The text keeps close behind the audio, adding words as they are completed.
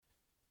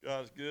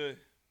God's good.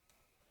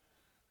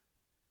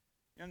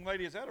 Young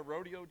lady, is that a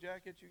rodeo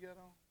jacket you got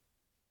on?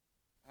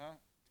 Huh?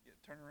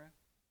 Turn around.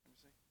 Let me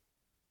see.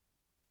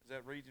 Is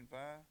that Region 5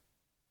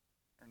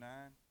 or 9?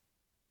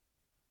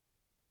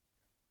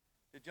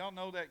 Did y'all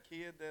know that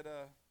kid that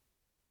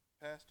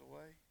passed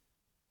away?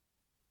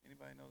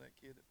 Anybody know that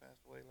kid that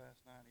passed away last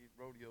night? He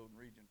rodeoed in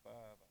Region 5,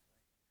 I think,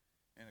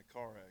 in a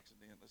car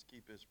accident. Let's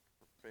keep his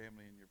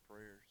family in your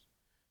prayers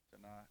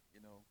tonight.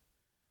 You know,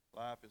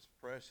 life is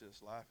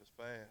precious. Life is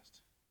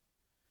fast.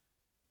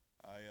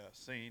 I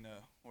seen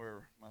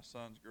where my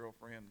son's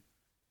girlfriend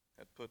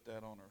had put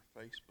that on her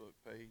Facebook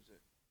page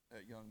that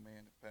that young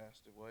man had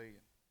passed away,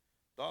 and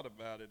thought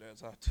about it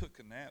as I took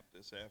a nap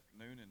this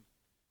afternoon,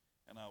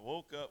 and I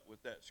woke up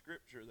with that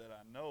scripture that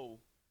I know,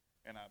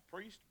 and I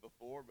preached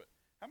before. But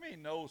how many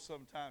know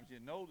sometimes you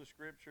know the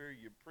scripture,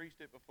 you've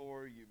preached it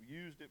before, you've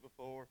used it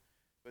before,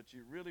 but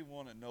you really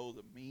want to know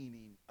the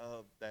meaning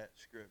of that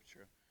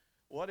scripture,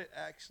 what it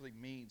actually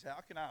means? How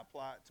can I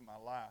apply it to my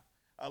life?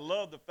 I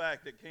love the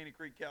fact that Caney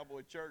Creek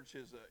Cowboy Church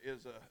is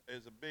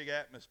a big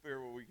atmosphere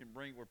where we can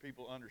bring where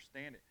people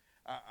understand it.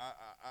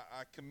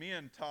 I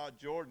commend Todd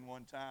Jordan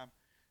one time.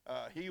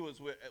 He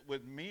was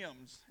with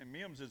Mims, and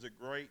Mims is a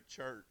great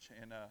church,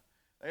 and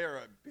they are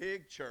a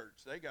big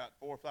church. They got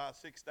 4, 5,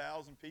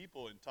 6,000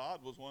 people, and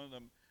Todd was one of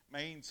the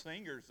main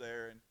singers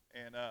there,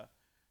 and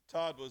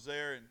Todd was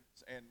there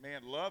and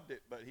man loved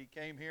it. But he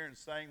came here and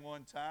sang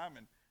one time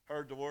and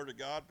heard the Word of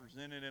God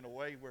presented in a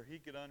way where he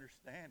could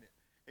understand it.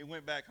 He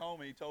went back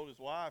home and he told his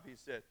wife, he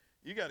said,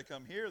 "You got to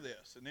come hear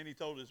this." And then he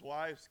told his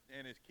wife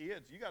and his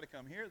kids, "You got to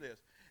come hear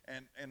this."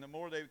 And the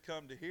more they would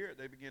come to hear it,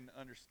 they began to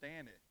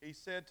understand it. He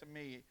said to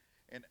me,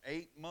 in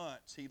 8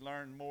 months, he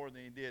learned more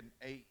than he did in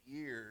 8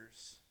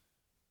 years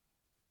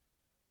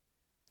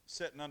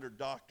sitting under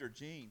Dr.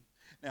 Gene.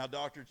 Now,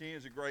 Dr. Gene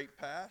is a great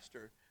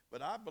pastor,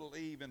 but I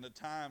believe in the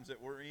times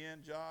that we're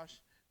in, Josh,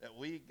 that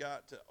we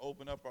got to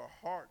open up our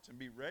hearts and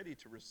be ready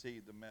to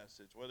receive the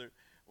message, whether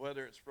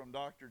it's from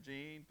Dr.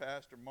 Gene,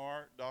 Pastor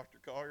Mark, Dr.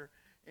 Collier,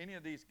 any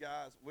of these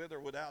guys, with or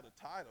without a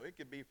title. It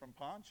could be from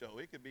Poncho.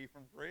 It could be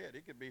from Fred.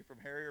 It could be from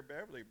Harry or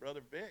Beverly,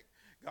 Brother Vic.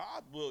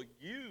 God will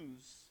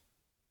use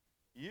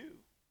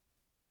you.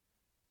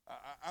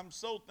 I'm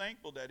so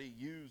thankful that he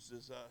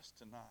uses us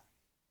tonight.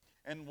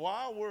 And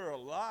while we're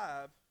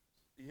alive,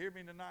 you hear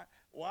me tonight?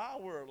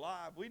 While we're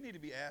alive, we need to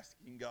be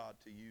asking God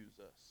to use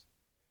us.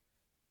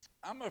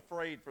 I'm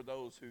afraid for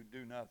those who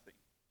do nothing.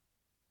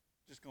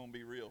 Just going to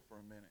be real for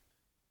a minute.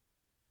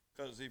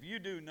 Because if you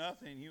do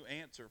nothing, you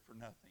answer for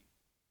nothing.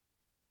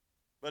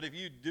 But if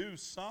you do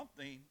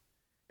something,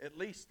 at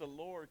least the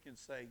Lord can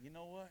say, "You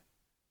know what?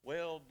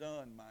 Well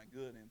done, my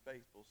good and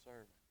faithful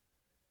servant."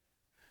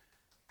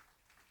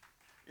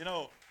 You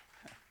know,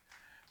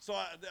 so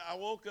I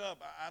woke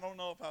up. I don't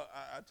know if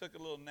I took a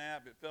little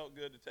nap. It felt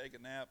good to take a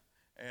nap.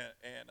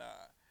 And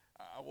I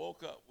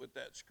woke up with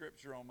that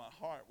scripture on my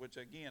heart, which,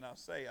 again, I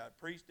say I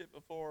preached it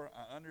before.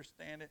 I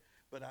understand it.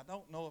 But I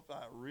don't know if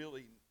I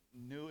really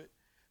knew it.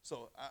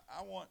 So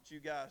I want you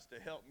guys to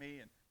help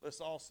me, and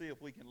let's all see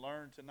if we can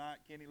learn tonight.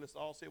 Kenny, let's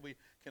all see if we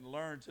can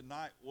learn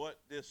tonight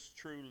what this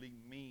truly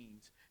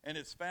means. And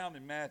it's found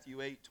in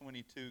Matthew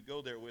 8:22.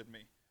 Go there with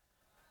me.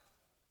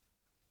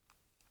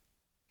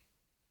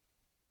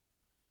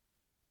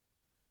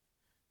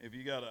 If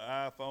you got an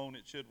iPhone,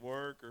 it should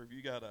work, or if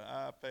you got an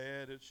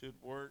iPad, it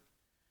should work.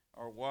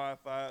 Our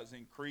Wi-Fi is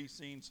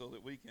increasing so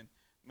that we can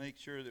make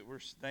sure that we're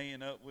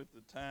staying up with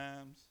the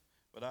times.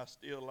 But I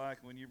still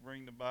like when you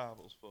bring the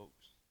Bibles,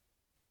 folks.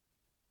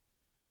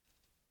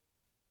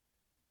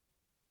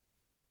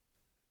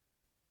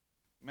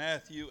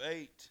 Matthew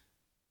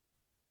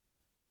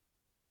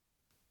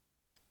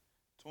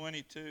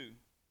 8:22.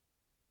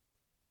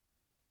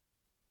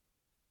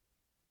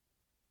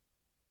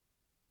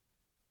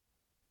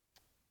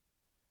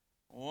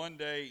 One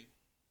day,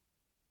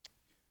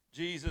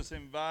 Jesus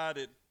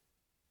invited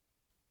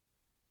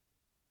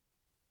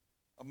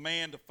a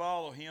man to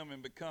follow him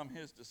and become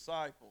his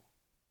disciple.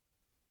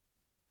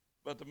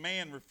 But the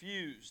man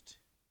refused.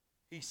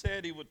 He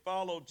said he would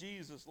follow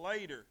Jesus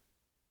later,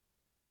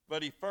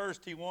 but he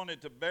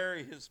wanted to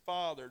bury his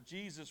father.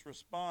 Jesus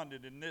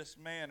responded in this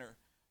manner: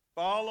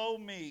 "Follow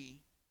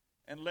me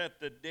and let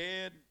the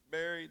dead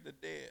bury the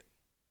dead."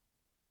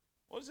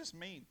 What does this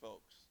mean,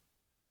 folks?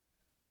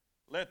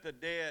 Let the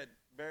dead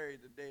bury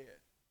the dead.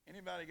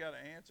 Anybody got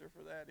an answer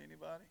for that?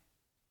 Anybody?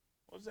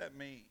 What does that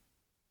mean?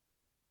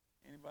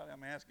 Anybody?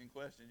 I'm asking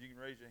questions. You can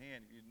raise your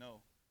hand if you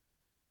know.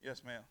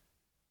 Yes, ma'am.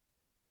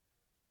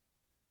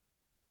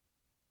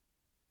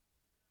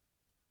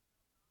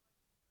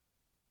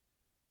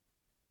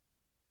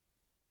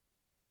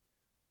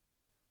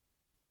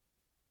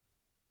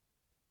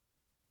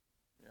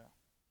 Yeah.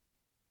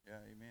 Yeah,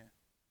 amen.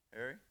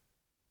 Harry?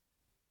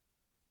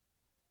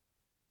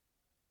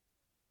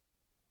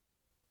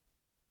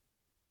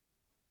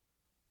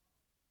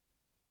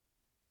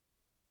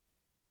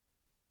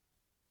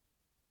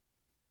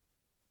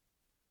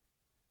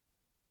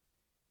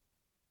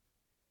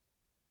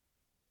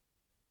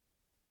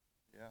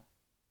 Yeah.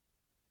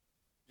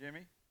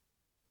 Jimmy?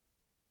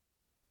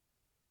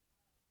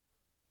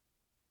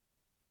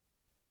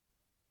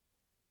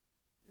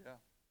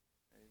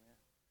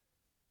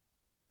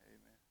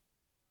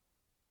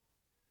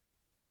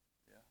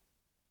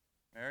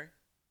 Mary?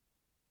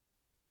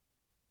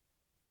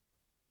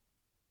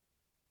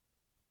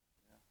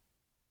 Yeah.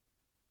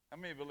 How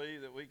many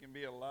believe that we can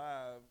be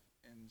alive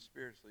and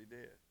spiritually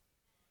dead?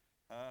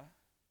 Huh?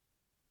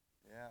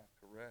 Yeah,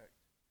 correct.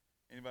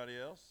 Anybody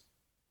else?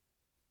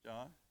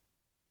 John?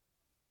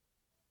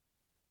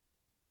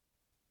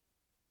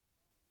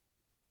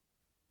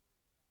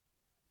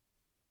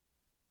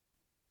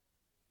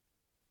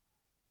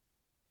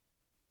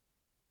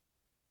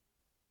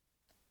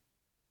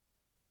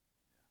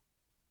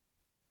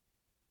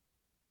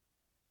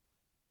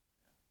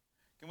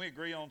 Can we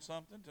agree on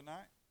something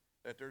tonight?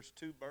 That there's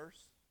two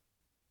births?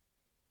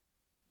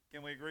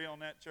 Can we agree on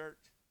that, church?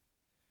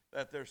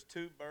 That there's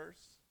two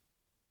births?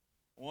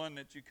 One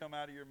that you come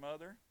out of your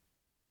mother,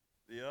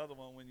 the other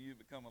one when you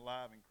become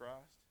alive in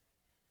Christ.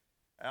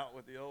 Out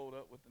with the old,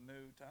 up with the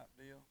new type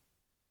deal.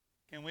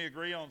 Can we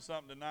agree on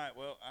something tonight?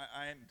 Well,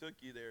 I hadn't took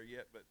you there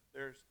yet, but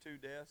there's two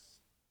deaths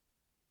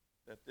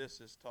that this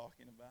is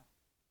talking about.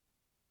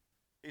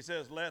 He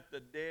says, let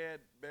the dead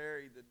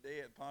bury the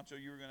dead. Pancho,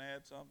 you were going to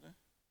add something?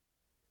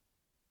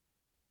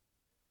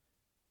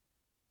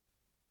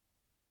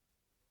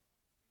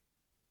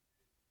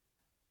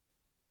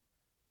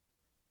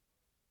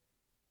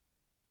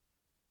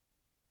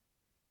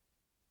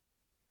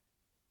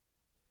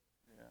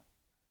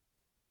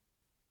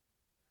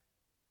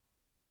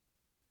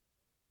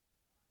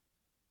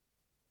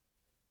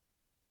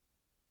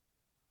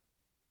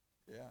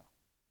 Yeah. Yeah,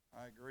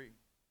 I agree.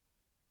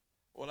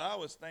 What I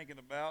was thinking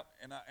about,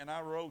 and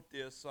I wrote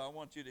this, so I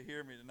want you to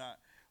hear me tonight.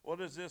 What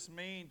does this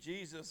mean?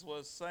 Jesus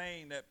was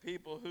saying that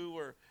people who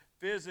were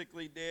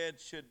physically dead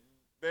should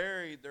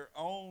bury their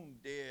own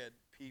dead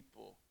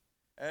people.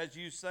 As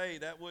you say,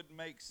 that wouldn't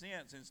make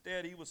sense.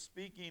 Instead, he was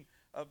speaking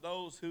of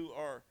those who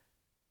are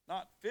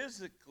not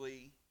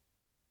physically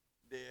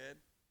dead,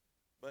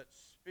 but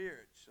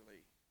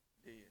spiritually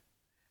dead.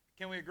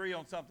 Can we agree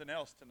on something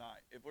else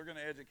tonight? If we're going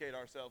to educate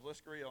ourselves,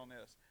 let's agree on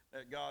this,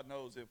 that God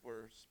knows if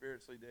we're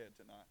spiritually dead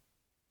tonight.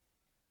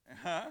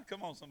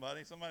 Come on,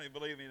 somebody. Somebody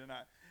believe me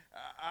tonight.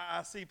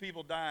 I see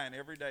people dying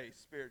every day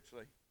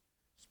spiritually.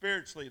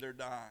 Spiritually, they're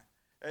dying.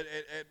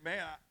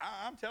 Man,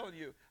 I'm telling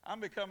you, I'm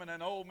becoming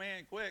an old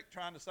man quick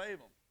trying to save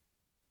them.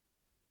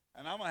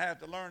 And I'm going to have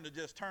to learn to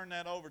just turn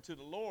that over to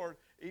the Lord,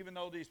 even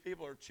though these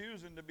people are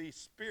choosing to be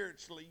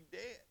spiritually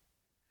dead.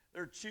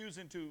 They're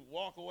choosing to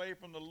walk away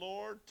from the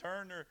Lord,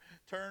 turn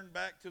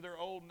back to their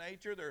old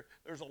nature.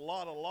 There's a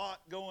lot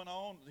going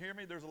on. Hear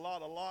me? There's a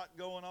lot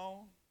going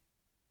on.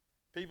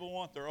 People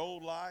want their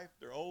old life,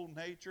 their old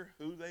nature,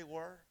 who they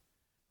were.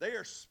 They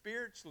are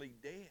spiritually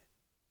dead.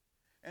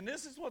 And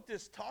this is what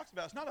this talks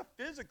about. It's not a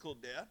physical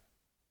death.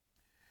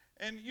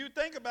 And you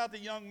think about the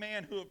young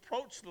man who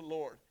approached the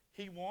Lord.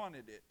 He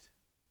wanted it.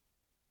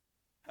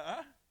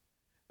 Huh?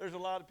 There's a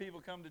lot of people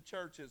come to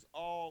churches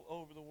all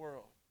over the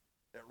world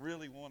that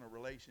really want a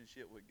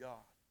relationship with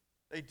God.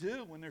 They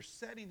do. When they're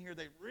sitting here,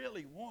 they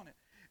really want it.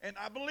 And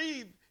I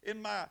believe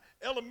in my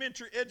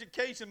elementary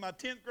education, my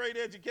 10th grade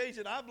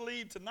education, I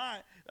believe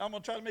tonight, I'm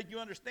going to try to make you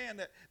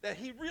understand that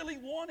he really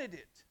wanted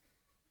it.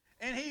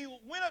 And he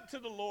went up to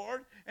the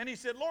Lord and he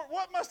said, Lord,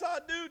 what must I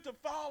do to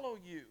follow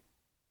you?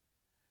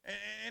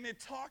 And it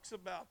talks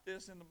about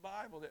this in the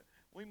Bible, that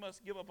we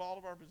must give up all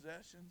of our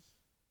possessions.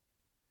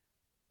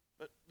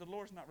 But the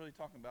Lord's not really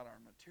talking about our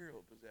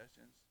material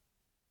possessions.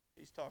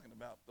 He's talking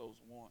about those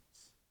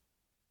wants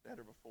that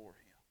are before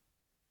him.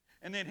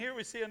 And then here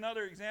we see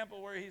another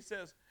example where he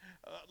says,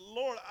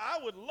 Lord,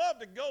 I would love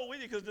to go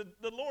with you because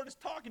the Lord is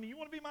talking to you. You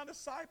want to be my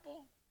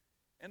disciple?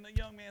 And the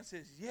young man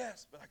says,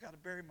 yes, but I got to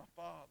bury my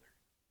father.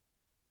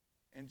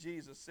 And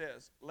Jesus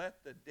says,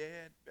 let the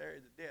dead bury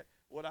the dead.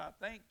 What I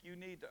think you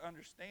need to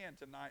understand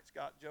tonight,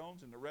 Scott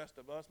Jones and the rest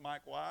of us,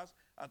 Mike Wise,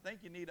 I think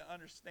you need to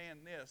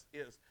understand this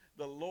is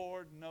the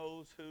Lord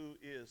knows who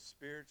is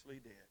spiritually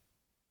dead.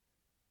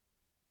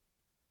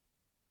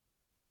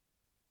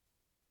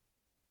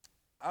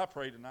 I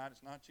pray tonight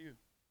it's not you.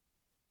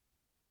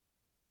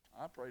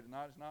 I pray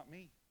tonight it's not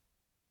me.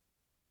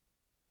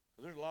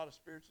 Because there's a lot of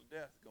spiritual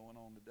death going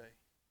on today.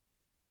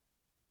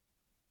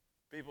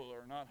 People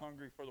are not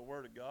hungry for the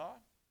Word of God.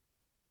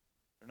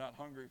 They're not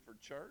hungry for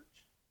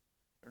church.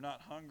 They're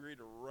not hungry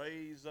to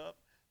raise up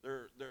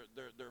their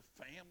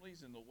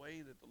families in the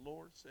way that the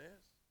Lord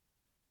says.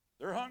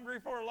 They're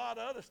hungry for a lot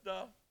of other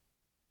stuff.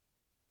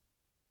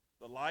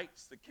 The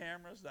lights, the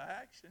cameras, the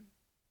action.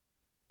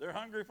 They're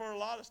hungry for a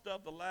lot of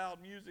stuff, the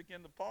loud music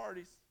and the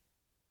parties.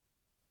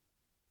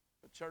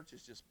 But church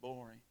is just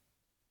boring.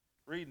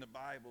 Reading the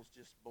Bible is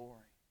just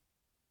boring.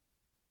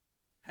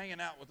 Hanging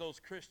out with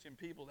those Christian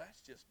people, that's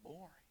just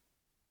boring.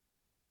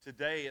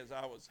 Today, as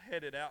I was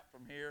headed out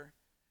from here,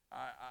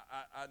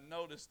 I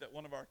noticed that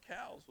one of our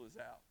cows was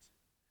out.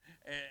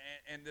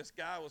 And this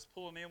guy was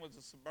pulling in with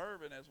a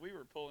Suburban. As we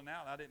were pulling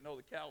out, I didn't know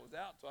the cow was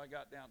out, so I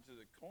got down to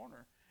the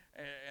corner.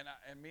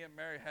 And me and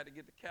Mary had to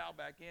get the cow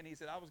back in. He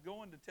said, I was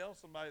going to tell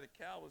somebody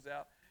the cow was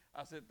out.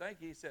 I said,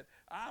 thank you. He said,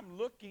 I'm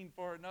looking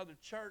for another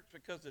church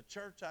because the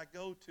church I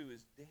go to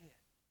is dead.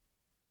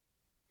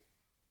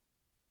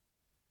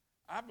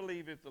 I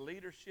believe if the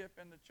leadership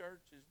in the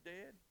church is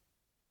dead,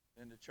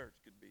 then the church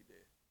could be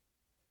dead.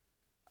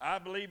 I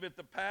believe if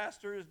the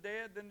pastor is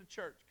dead, then the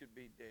church could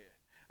be dead.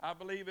 I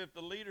believe if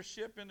the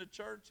leadership in the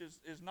church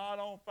is not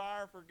on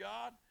fire for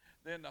God,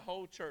 then the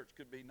whole church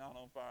could be not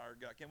on fire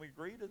for God. Can we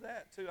agree to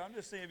that too? I'm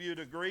just seeing if you'd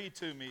agree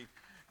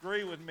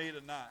with me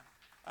tonight.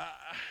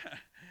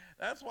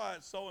 That's why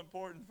it's so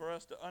important for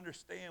us to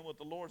understand what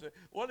the Lord said.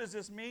 What does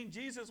this mean?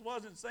 Jesus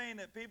wasn't saying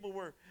that people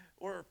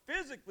were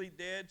physically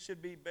dead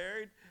should be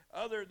buried.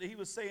 He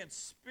was saying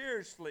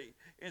spiritually.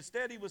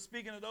 Instead, he was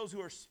speaking to those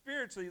who are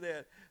spiritually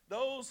dead.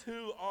 Those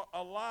who are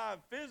alive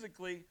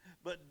physically,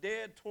 but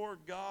dead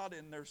toward God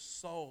in their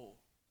soul.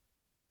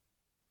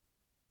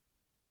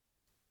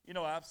 You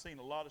know, I've seen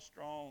a lot of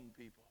strong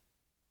people.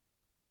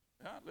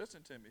 Now,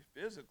 listen to me,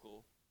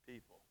 physical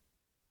people.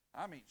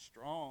 I mean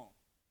strong.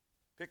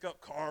 Pick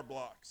up car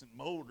blocks and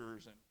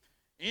motors and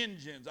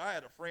engines. I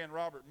had a friend,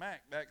 Robert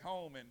Mack, back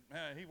home,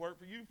 and he worked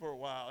for you for a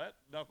while. That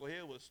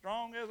knucklehead was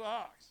strong as an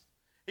ox.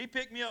 He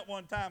picked me up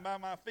one time by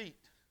my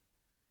feet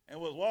and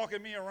was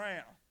walking me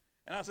around.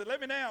 And I said, "Let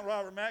me down,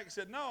 Robert Mack." He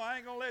said, "No, I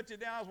ain't going to let you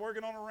down. I was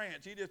working on a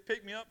ranch." He just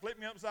picked me up, flipped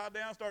me upside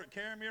down, started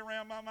carrying me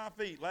around by my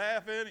feet,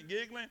 laughing and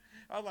giggling.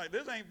 I was like,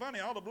 "This ain't funny.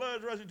 All the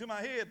blood's rushing to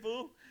my head,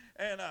 fool."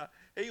 And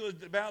he was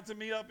bouncing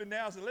me up and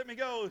down. I said, "Let me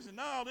go." He said,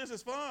 "No, this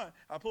is fun."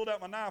 I pulled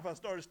out my knife. I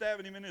started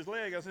stabbing him in his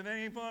leg. I said, "That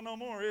ain't fun no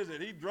more, is it?"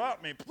 He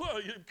dropped me.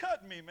 "You're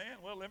cutting me,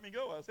 man." "Well, let me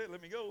go." I said,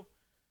 "Let me go."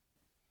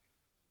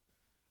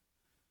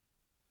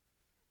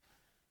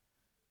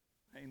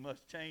 Ain't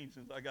much changed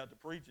since I got to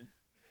preaching.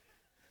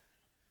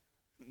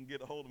 And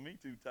get a hold of me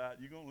too tight,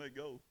 you're going to let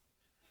go.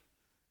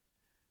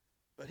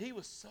 But he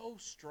was so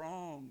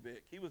strong,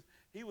 Vic.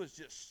 He was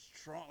just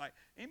strong. Like,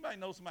 anybody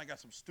know somebody got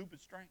some stupid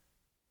strength?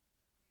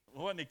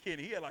 Wasn't he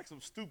kidding? He had like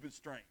some stupid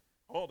strength.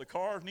 "Oh, the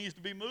car needs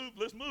to be moved.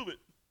 Let's move it."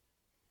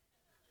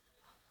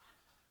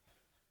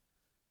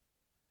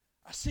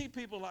 I see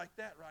people like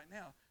that right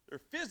now. They're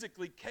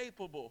physically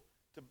capable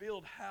to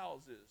build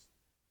houses,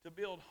 to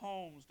build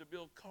homes, to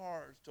build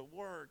cars, to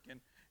work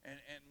and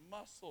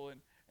muscle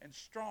and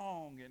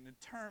strong and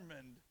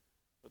determined,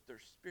 but they're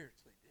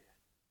spiritually dead.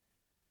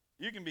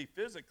 You can be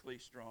physically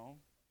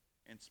strong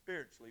and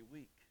spiritually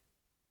weak.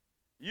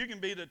 You can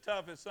be the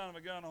toughest son of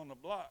a gun on the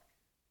block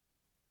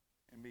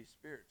and be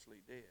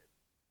spiritually dead.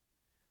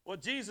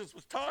 What Jesus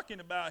was talking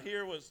about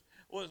here was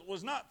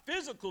not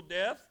physical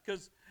death,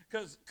 because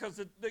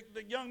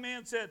the young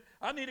man said,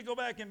 "I need to go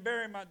back and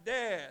bury my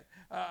dad.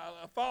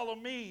 Follow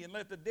me and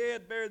let the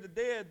dead bury the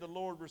dead," the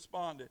Lord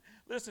responded.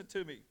 Listen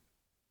to me.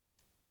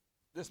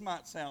 This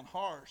might sound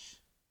harsh,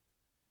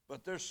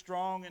 but there's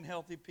strong and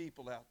healthy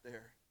people out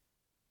there,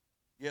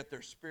 yet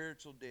they're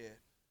spiritual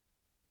dead.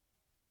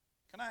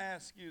 Can I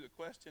ask you the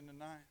question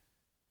tonight?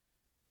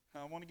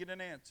 I want to get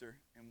an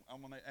answer, and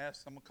I'm going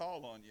to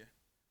call on you.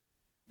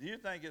 Do you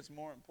think it's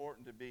more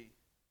important to be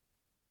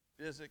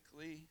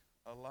physically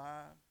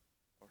alive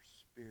or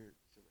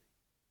spiritually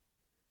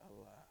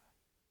alive?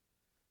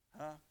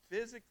 Huh?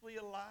 Physically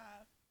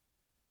alive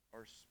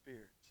or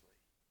spiritually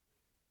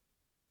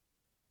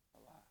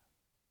alive?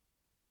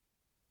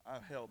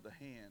 I've held the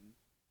hand,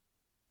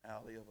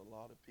 Allie, of a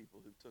lot of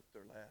people who took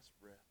their last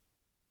breath.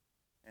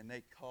 And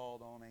they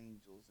called on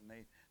angels, and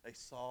they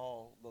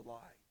saw the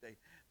light.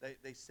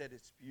 They said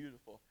it's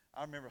beautiful.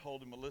 I remember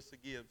holding Melissa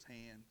Gibbs'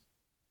 hand,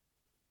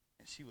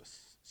 and she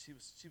was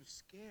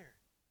scared.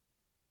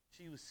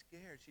 She was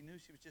scared. She knew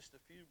she was just a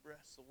few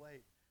breaths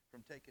away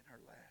from taking her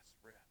last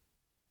breath.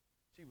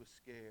 She was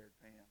scared,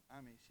 Pam.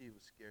 I mean, she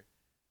was scared.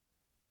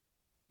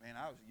 Man,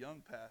 I was a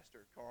young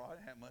pastor, Carl. I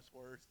didn't have much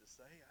words to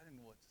say. I didn't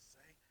know what to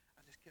say.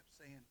 I just kept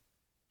saying,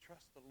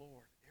 "Trust the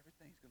Lord.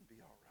 Everything's going to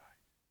be all right."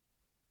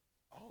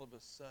 All of a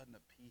sudden, a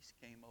peace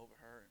came over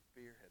her, and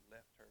fear had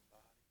left her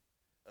body.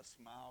 A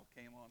smile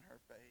came on her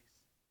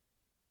face,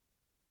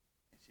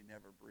 and she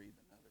never breathed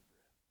another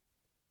breath.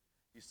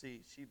 You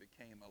see, she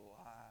became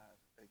alive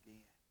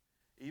again,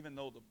 even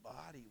though the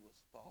body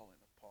was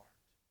falling apart.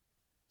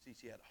 See,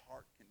 she had a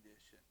heart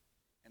condition,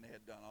 and they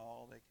had done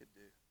all they could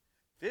do.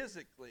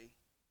 Physically,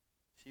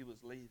 she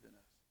was leaving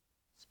us.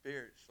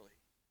 Spiritually,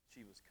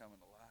 she was coming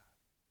alive.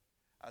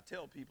 I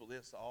tell people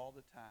this all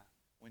the time.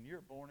 When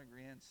you're born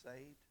again,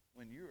 saved,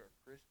 when you're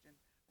a Christian,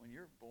 when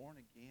you're born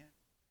again,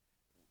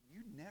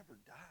 you never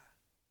die.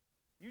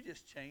 You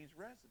just change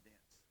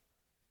residence.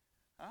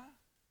 Huh?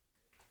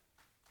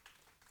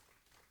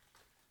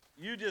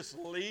 You just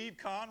leave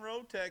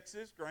Conroe,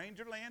 Texas,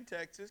 Grangerland,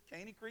 Texas,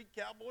 Caney Creek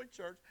Cowboy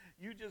Church.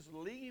 You just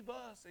leave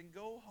us and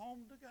go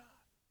home to God.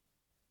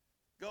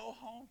 Go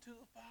home to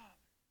the Father.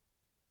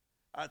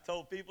 I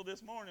told people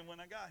this morning when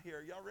I got here,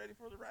 "Are y'all ready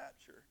for the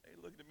rapture?" They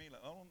looked at me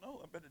like, "I don't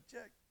know. I better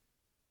check."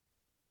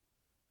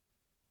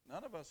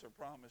 None of us are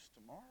promised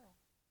tomorrow.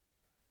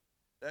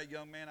 That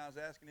young man I was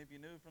asking if you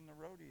knew from the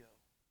rodeo,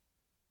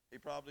 he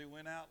probably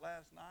went out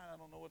last night. I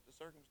don't know what the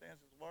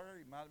circumstances were.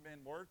 He might have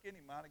been working.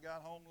 He might have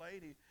got home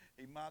late.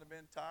 He might have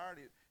been tired.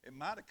 It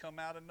might have come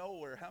out of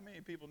nowhere. How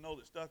many people know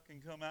that stuff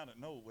can come out of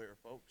nowhere,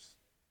 folks,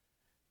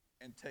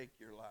 and take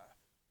your life?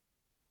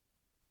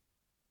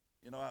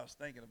 You know, I was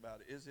thinking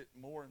about it. Is it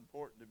more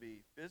important to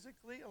be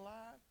physically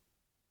alive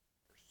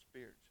or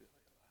spiritually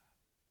alive.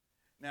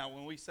 Now,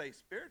 when we say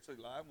spiritually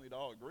alive, we'd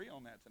all agree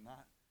on that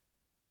tonight.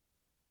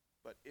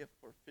 But if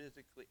we're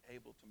physically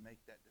able to make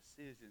that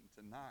decision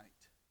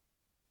tonight,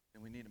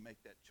 then we need to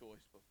make that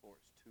choice before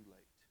it's too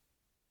late.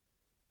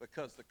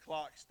 Because the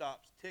clock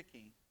stops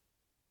ticking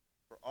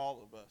for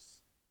all of us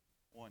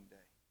one day.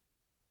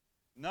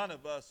 None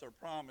of us are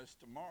promised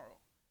tomorrow.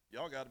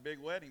 Y'all got a big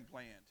wedding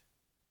planned.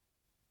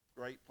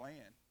 Great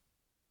plan.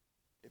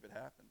 If it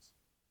happens.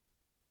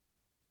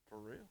 For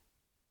real.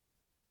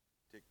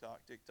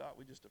 Tick-tock, tick-tock.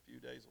 We're just a few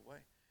days away.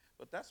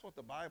 But that's what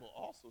the Bible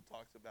also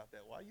talks about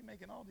that. Why are you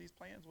making all these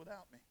plans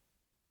without me?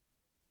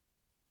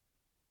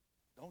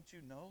 Don't you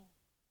know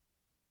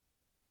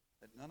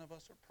that none of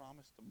us are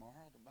promised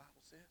tomorrow, the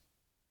Bible says?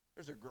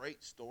 There's a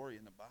great story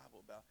in the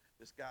Bible about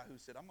this guy who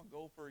said, I'm going to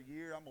go for a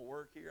year, I'm going to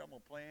work here, I'm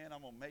going to plan,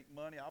 I'm going to make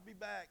money, I'll be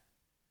back.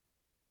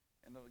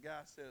 And the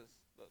guy says,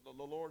 the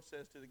Lord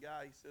says to the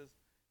guy, he says,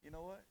 you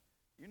know what?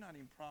 You're not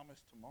even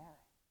promised tomorrow.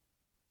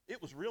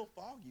 It was real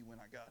foggy when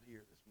I got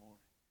here this morning.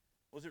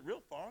 Was it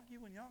real foggy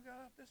when y'all got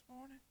up this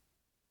morning?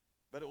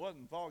 But it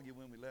wasn't foggy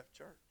when we left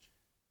church.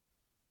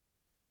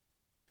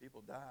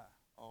 People die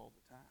all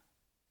the time.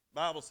 The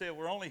Bible said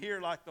we're only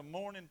here like the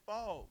morning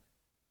fog.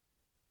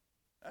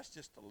 That's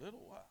just a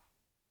little while.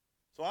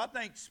 So I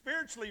think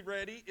spiritually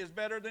ready is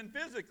better than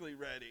physically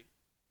ready.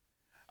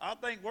 I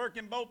think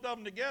working both of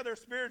them together,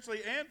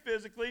 spiritually and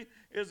physically,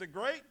 is a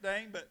great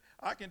thing. But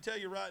I can tell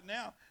you right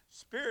now,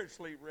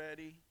 spiritually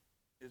ready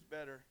is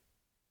better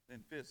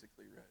than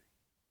physically ready.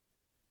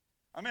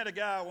 I met a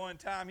guy one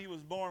time, he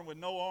was born with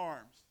no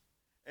arms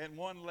and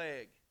one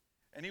leg.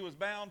 And he was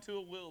bound to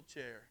a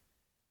wheelchair.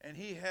 And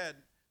he had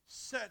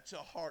such a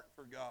heart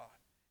for God.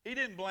 He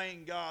didn't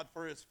blame God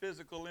for his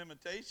physical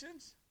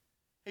limitations.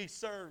 He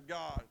served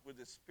God with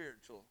his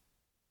spiritual.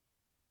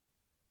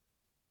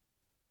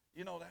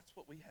 You know, that's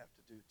what we have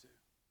to do too.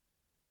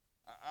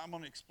 I'm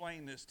going to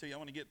explain this to you. I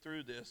want to get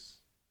through this.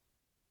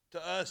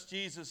 To us,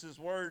 Jesus'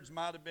 words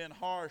might have been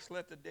harsh,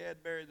 let the dead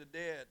bury the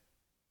dead.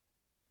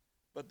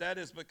 But that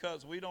is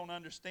because we don't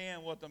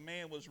understand what the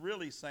man was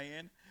really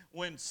saying.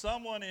 When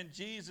someone in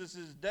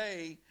Jesus'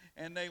 day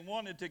and they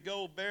wanted to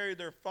go bury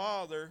their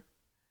father,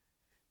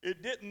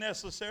 it didn't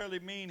necessarily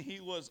mean he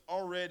was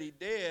already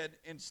dead.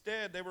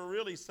 Instead, they were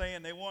really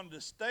saying they wanted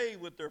to stay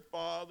with their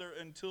father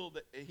until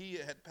he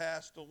had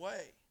passed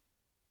away.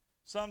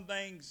 Some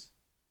things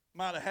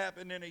might have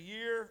happened in a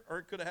year, or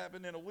it could have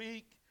happened in a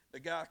week.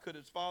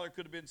 His father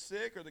could have been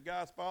sick, or the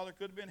guy's father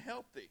could have been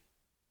healthy.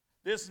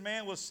 This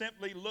man was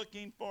simply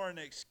looking for an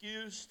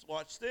excuse,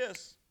 watch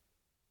this,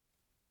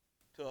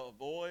 to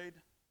avoid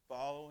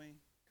following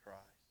Christ.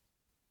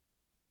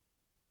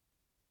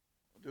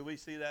 Do we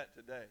see that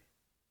today?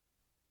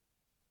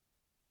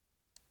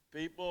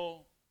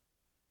 People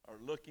are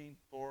looking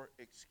for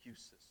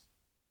excuses.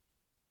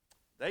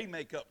 They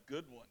make up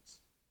good ones.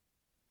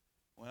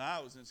 When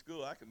I was in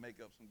school, I could make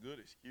up some good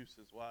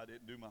excuses why I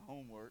didn't do my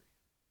homework.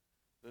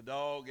 The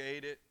dog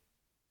ate it,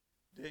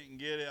 didn't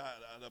get it,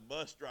 the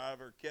bus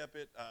driver kept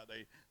it,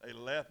 they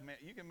left me.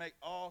 You can make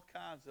all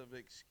kinds of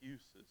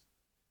excuses.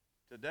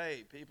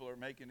 Today, people are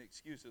making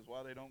excuses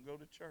why they don't go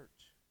to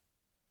church.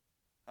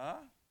 Huh?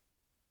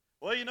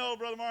 Well, you know,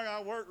 Brother Mark,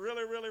 I work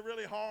really, really,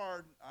 really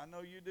hard. I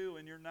know you do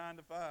in your 9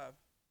 to 5.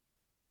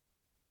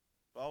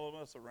 Follow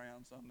us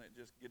around, some that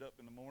just get up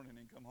in the morning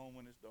and come home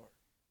when it's dark.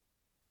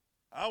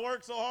 I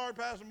work so hard,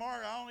 Pastor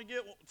Mark, I only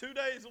get 2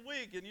 days a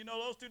week. And you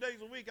know, those 2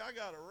 days a week, I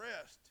got to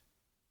rest.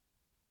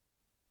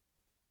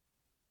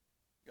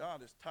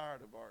 God is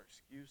tired of our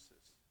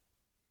excuses.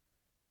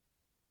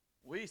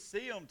 We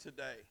see them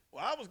today.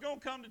 Well, I was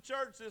going to come to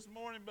church this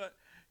morning, but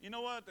you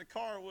know what? The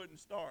car wouldn't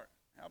start.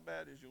 How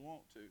bad as you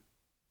want to?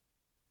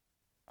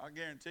 I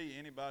guarantee you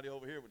anybody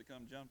over here would have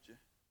come jumped you.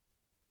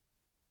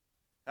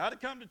 I'd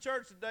have come to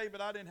church today,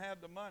 but I didn't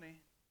have the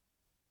money.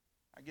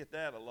 I get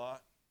that a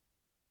lot.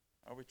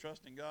 Are we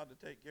trusting God to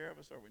take care of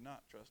us, or are we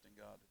not trusting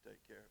God to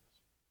take care of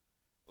us?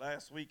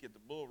 Last week at the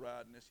bull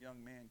riding, this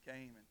young man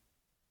came,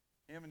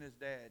 and him and his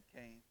dad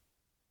came.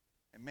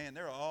 And man,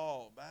 they're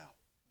all about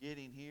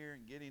getting here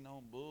and getting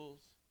on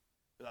bulls,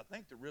 but I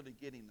think they're really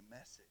getting the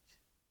message.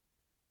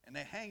 And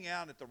they hang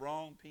out at the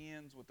wrong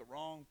pens with the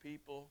wrong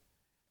people.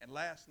 And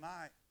last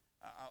night,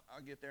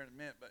 I'll get there in a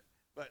minute,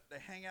 but they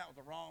hang out with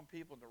the wrong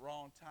people at the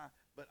wrong time.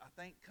 But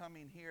I think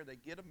coming here, they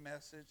get a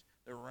message.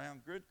 They're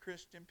around good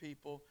Christian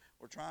people.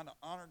 We're trying to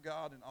honor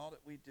God in all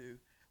that we do.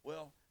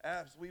 Well,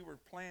 as we were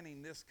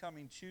planning this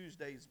coming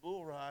Tuesday's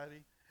bull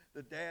riding,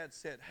 the dad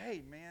said,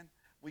 hey, man,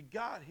 we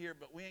got here,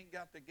 but we ain't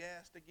got the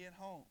gas to get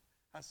home.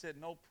 I said,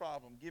 no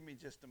problem. Give me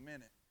just a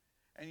minute.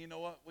 And you know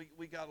what?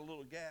 We got a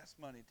little gas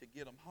money to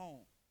get them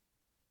home.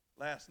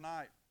 Last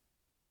night,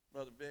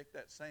 Brother Vic,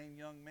 that same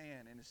young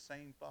man and his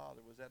same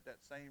father was at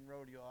that same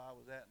rodeo I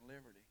was at in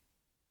Liberty.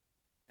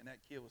 And that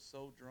kid was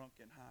so drunk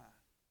and high.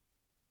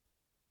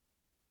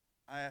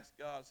 I asked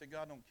God, I said,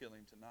 God, don't kill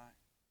him tonight.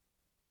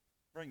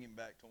 Bring him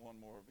back to one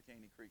more of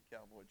Bikini Creek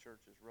Cowboy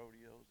Church's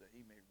rodeos that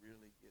he may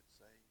really get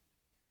saved.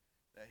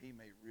 That he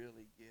may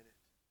really get it.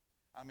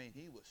 I mean,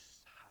 he was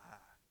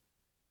high.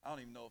 I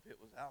don't even know if it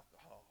was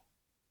alcohol.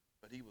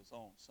 but he was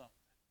on something.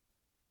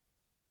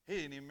 He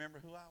didn't even remember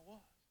who I was.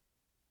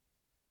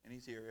 And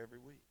he's here every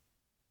week.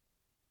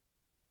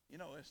 You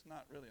know, it's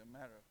not really a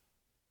matter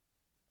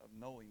of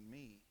knowing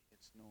me,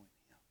 it's knowing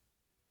him.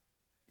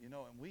 You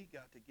know, and we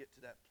got to get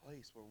to that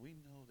place where we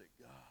know that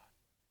God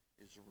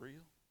is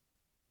real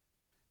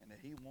and that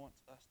he wants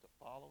us to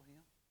follow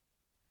him.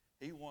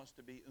 He wants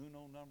to be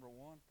uno number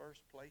one,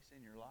 first place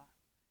in your life.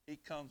 He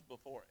comes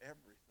before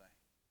everything.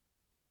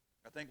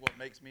 I think what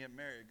makes me and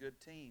Mary a good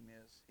team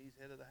is he's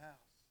head of the house.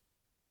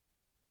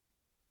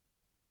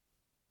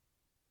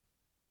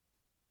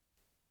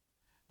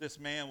 This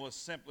man was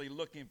simply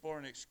looking for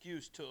an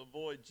excuse to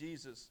avoid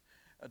Jesus,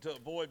 to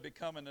avoid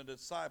becoming a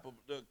disciple,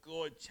 to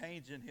avoid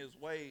changing his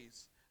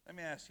ways. Let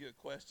me ask you a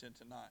question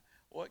tonight.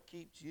 What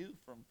keeps you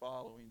from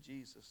following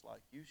Jesus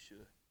like you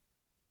should?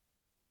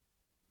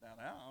 Now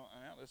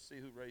let's see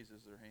who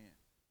raises their hand.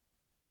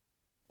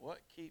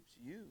 What keeps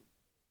you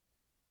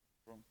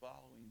from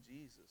following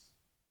Jesus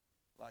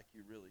like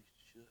you really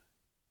should?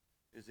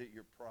 Is it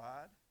your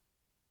pride?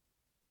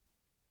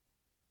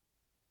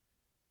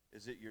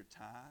 Is it your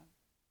time?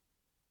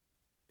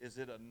 Is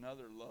it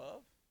another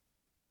love?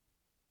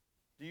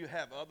 Do you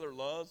have other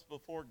loves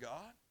before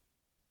God?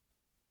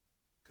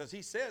 Because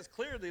he says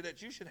clearly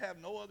that you should have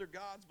no other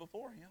gods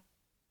before him.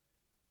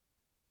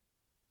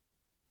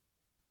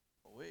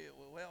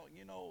 Well,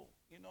 you know,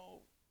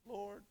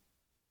 Lord,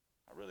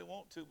 I really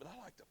want to, but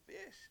I like to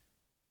fish.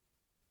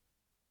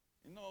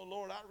 You know,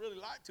 Lord, I really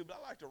like to,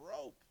 but I like to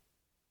rope.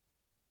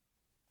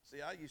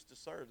 See, I used to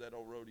serve that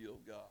old rodeo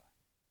God.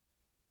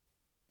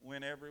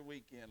 Went every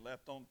weekend,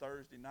 left on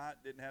Thursday night,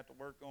 didn't have to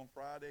work on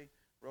Friday,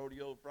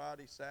 rodeo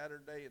Friday,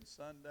 Saturday, and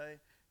Sunday.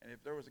 And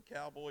if there was a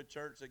cowboy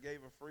church that gave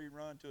a free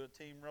run to a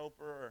team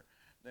roper,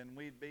 then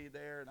we'd be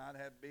there, and I'd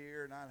have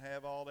beer, and I'd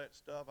have all that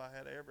stuff. I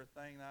had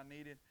everything I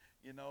needed,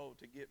 you know,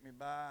 to get me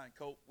by and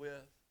cope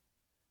with.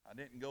 I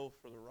didn't go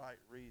for the right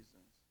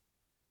reasons.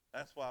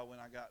 That's why when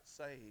I got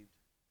saved,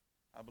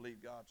 I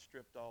believe God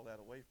stripped all that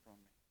away from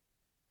me.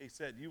 He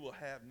said, you will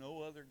have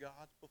no other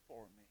gods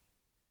before me.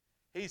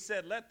 He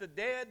said, let the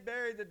dead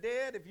bury the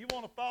dead. If you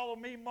want to follow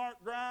me, Mark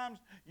Grimes,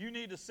 you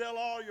need to sell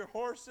all your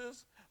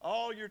horses,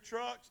 all your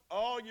trucks,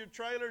 all your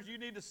trailers. You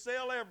need to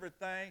sell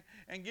everything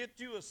and get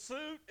you a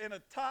suit and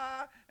a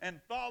tie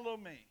and follow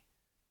me.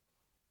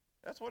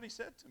 That's what he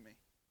said to me.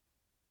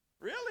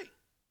 Really?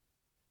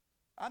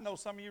 I know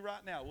some of you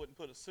right now wouldn't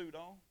put a suit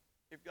on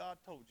if God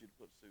told you to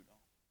put a suit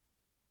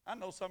on. I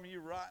know some of you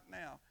right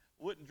now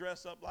wouldn't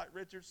dress up like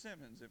Richard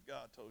Simmons if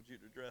God told you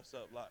to dress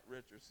up like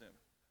Richard Simmons.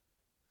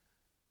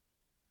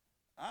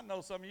 I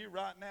know some of you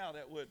right now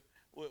that would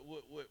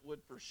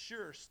for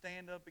sure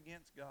stand up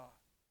against God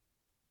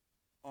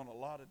on a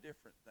lot of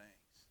different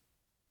things.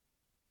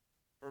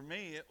 For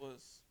me, it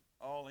was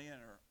all in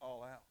or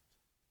all out.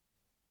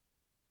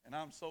 And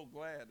I'm so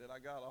glad that I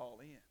got all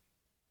in.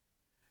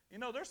 You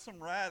know, there's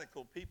some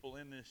radical people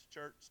in this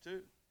church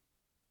too.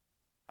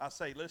 I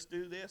say, let's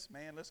do this,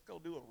 man. Let's go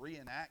do a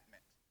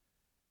reenactment.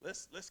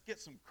 Let's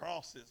get some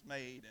crosses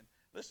made, and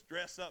let's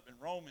dress up in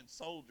Roman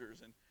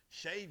soldiers and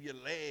shave your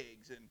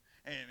legs, and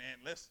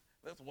let's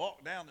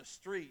walk down the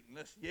street, and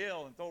let's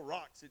yell and throw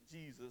rocks at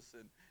Jesus,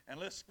 and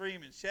let's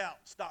scream and shout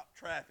and stop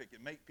traffic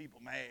and make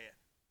people mad.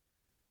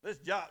 Let's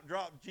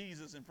drop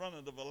Jesus in front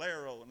of the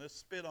Valero, and let's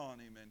spit on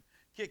him and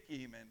kick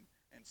him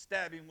and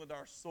stab him with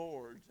our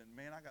swords. And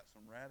man, I got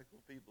some radical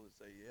people that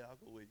say, yeah, I'll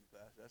go with you,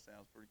 Pastor. That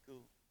sounds pretty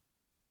cool.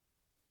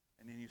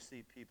 And then you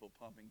see people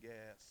pumping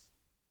gas,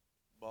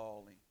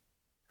 bawling,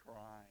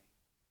 crying,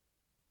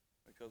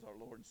 because our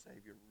Lord and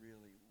Savior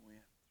really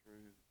went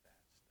through that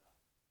stuff.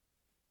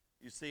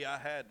 You see, I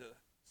had to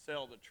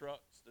sell the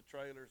trucks, the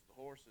trailers, the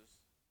horses,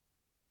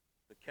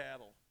 the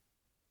cattle.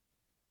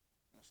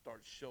 And I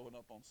started showing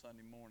up on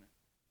Sunday morning,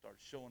 started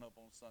showing up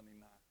on Sunday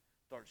night,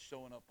 started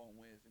showing up on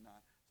Wednesday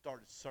night,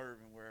 started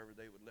serving wherever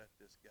they would let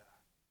this guy.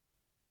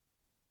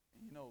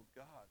 And you know,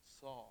 God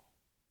saw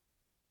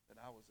that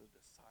I was a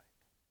disciple.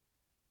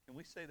 Can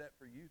we say that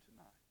for you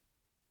tonight?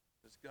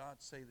 Does God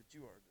say that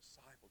you are a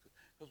disciple?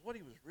 Because what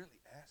he was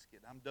really asking,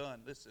 I'm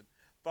done, listen,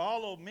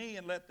 follow me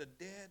and let the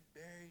dead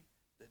bury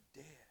the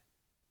dead.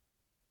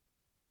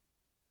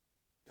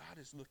 God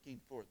is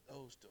looking for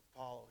those to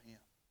follow him.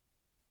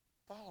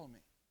 Follow me,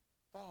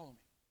 follow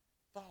me,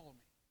 follow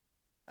me.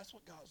 That's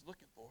what God's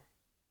looking for.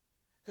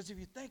 Because if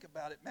you think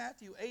about it,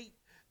 Matthew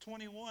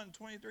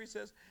 8:21-23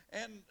 says,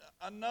 and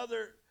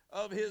another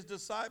of his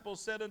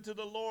disciples said unto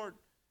the Lord,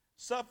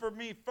 suffer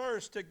me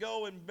first to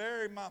go and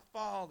bury my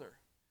father.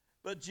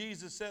 But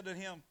Jesus said to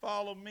him,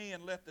 follow me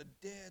and let the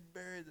dead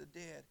bury the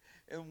dead.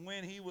 And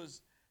when he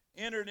was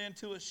entered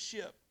into a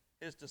ship,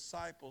 his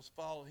disciples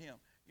followed him.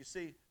 You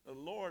see, the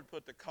Lord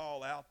put the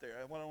call out there.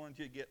 And what I want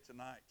you to get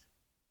tonight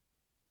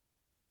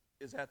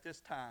is at this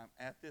time,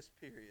 at this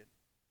period,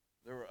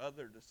 there were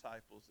other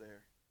disciples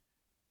there.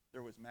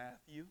 There was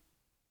Matthew.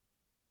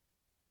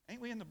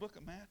 Ain't we in the book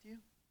of Matthew?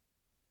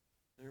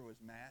 There was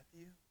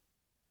Matthew.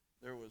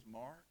 There was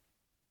Mark.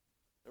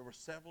 There were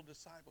several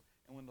disciples.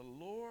 And when the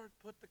Lord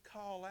put the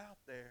call out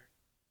there,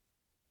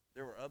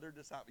 There were other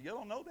disciples. You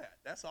don't know that.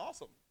 That's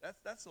awesome.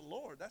 That's the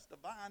Lord. That's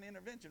divine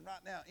intervention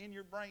right now in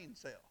your brain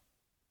cell.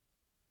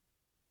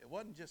 It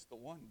wasn't just the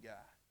one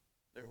guy.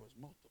 There was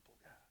multiple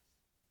guys.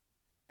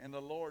 And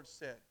the Lord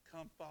said,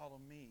 come follow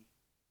me.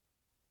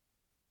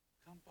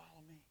 Come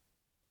follow me.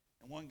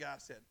 And one guy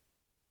said,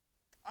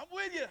 I'm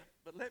with you,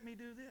 but let me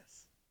do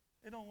this.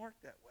 It don't work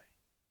that way.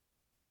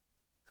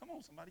 Come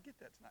on, somebody, get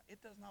that tonight.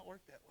 It does not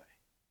work that way.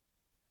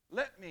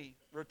 Let me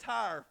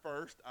retire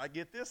first. I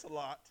get this a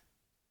lot.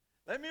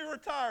 Let me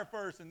retire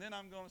first, and then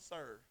I'm going to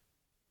serve.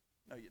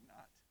 No, you're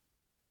not.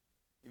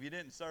 If you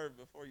didn't serve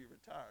before you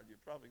retired, you're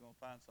probably going to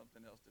find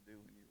something else to do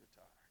when you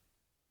retire.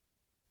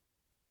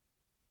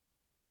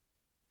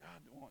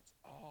 God wants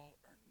all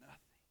or nothing.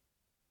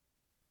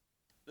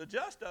 The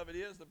gist of it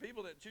is the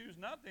people that choose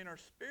nothing are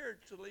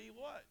spiritually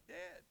what?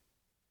 Dead.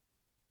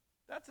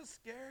 That's a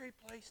scary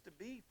place to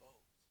be,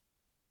 folks.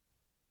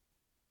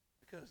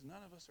 Because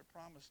none of us are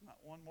promised not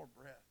one more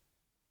breath.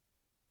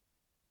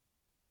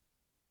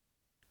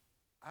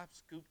 I've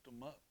scooped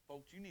them up.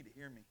 Folks, you need to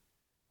hear me.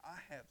 I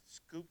have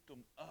scooped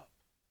them up.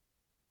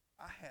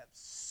 I have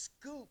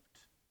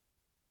scooped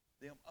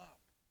them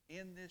up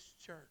in this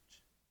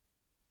church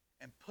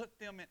and put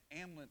them in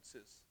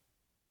ambulances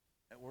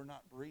that were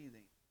not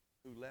breathing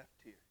who left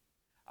here.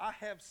 I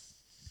have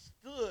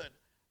stood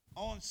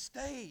on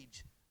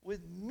stage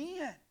with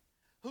men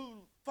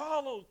who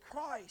followed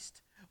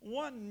Christ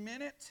 1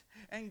 minute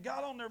and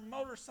got on their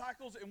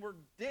motorcycles and were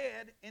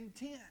dead in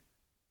 10.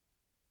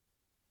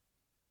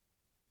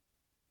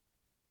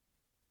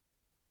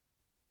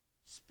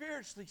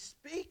 Spiritually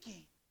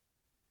speaking,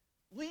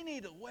 we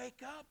need to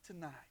wake up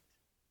tonight.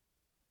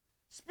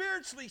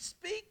 Spiritually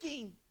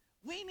speaking,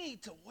 we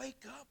need to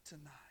wake up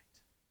tonight.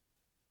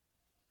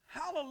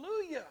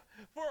 Hallelujah.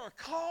 For a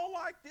call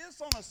like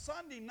this on a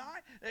Sunday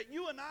night, that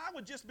you and I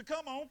would just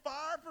become on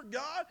fire for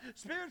God,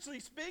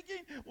 spiritually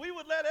speaking, we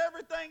would let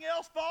everything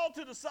else fall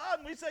to the side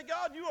and we say,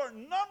 God, you are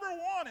number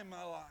one in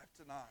my life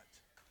tonight.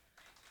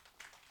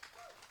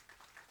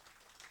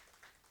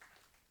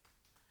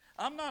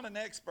 I'm not an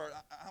expert.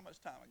 How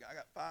much time I got? I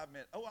got 5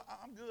 minutes. Oh,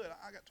 I'm good.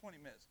 I got 20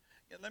 minutes.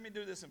 Yeah, let me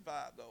do this in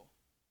 5, though.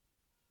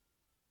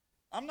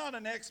 I'm not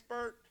an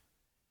expert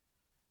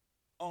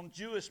on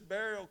Jewish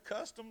burial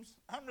customs.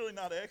 I'm really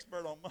not an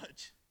expert on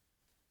much.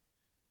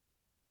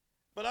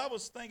 But I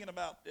was thinking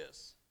about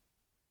this.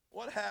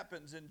 What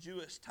happens in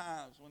Jewish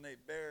times when they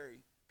bury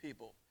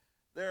people?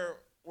 There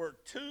were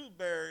 2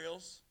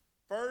 burials.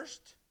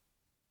 First,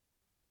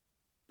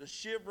 the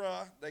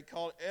Shivra, they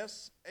call it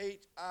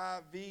S-H-I-V-A-H,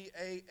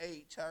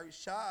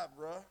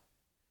 Shivra,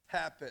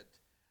 happened.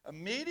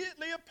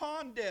 Immediately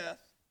upon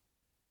death,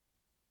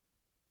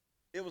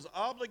 it was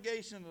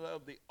obligation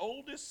of the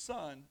oldest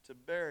son to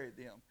bury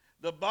them.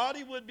 The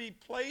body would be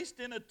placed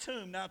in a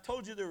tomb. Now, I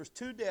told you there was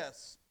 2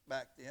 deaths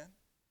back then.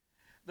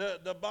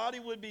 The body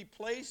would be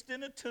placed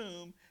in a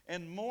tomb,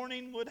 and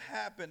mourning would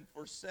happen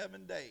for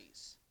 7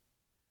 days.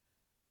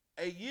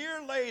 A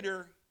year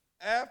later,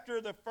 after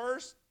the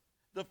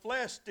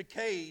flesh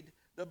decayed,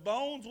 the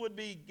bones would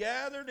be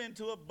gathered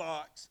into a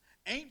box.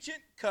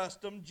 Ancient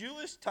custom,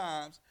 Jewish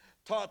times,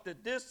 taught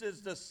that this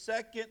is the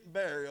second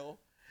burial,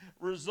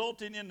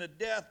 resulting in the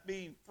death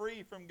being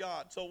free from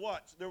God. So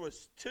watch, there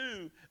was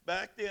 2,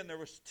 back then there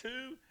was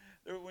 2,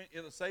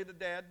 say the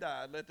dad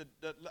died,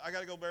 I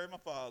got to go bury my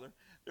father.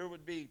 There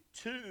would be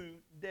 2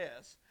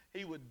 deaths.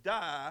 He would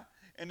die,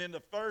 and in the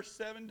first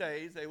 7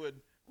 days, they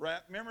would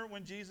remember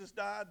when Jesus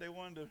died, they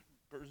wanted to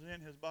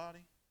present his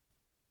body?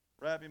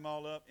 Wrap him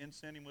all up,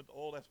 incense him with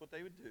oil. That's what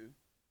they would do.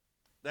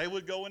 They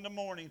would go in the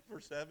morning for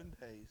 7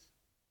 days.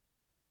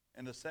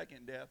 And the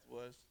second death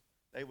was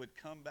they would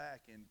come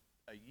back in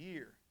a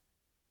year,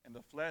 and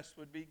the flesh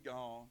would be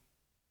gone,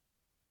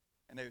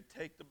 and they would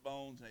take the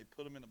bones and they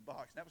put them in a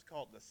box. And that was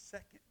called the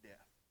second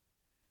death.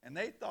 And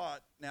they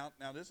thought, now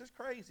this is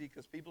crazy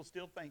because people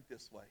still think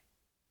this way.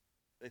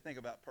 They think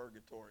about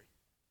purgatory.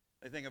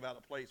 They think about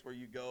a place where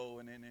you go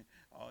and then,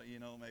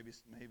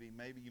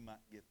 maybe you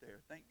might get there.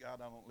 Thank God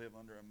I don't live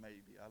under a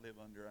maybe. I live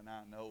under an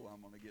I know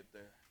I'm going to get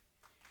there.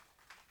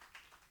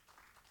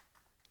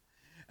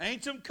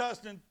 Ancient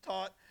custom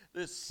taught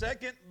this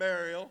second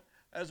burial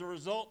as a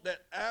result that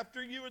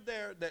after you were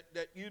there,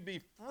 that you'd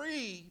be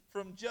free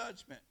from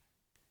judgment.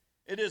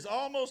 It is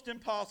almost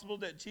impossible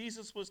that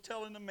Jesus was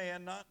telling the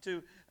man not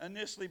to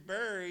initially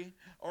bury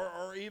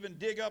or even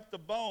dig up the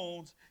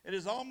bones. It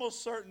is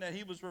almost certain that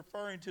he was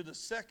referring to the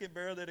second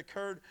burial that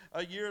occurred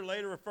a year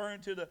later,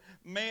 referring to the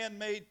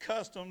man-made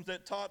customs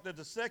that taught that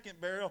the second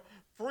burial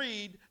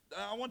freed,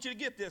 I want you to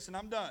get this and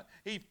I'm done.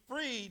 He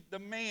freed the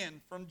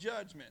man from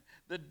judgment.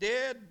 The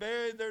dead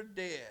bury their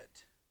dead.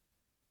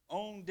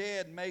 Own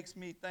dead makes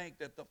me think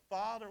that the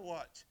Father,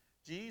 watch,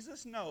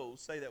 Jesus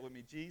knows, say that with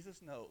me,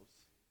 Jesus knows.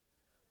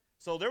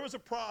 So there was a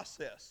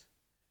process.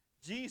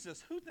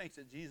 Jesus, who thinks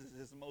that Jesus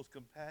is the most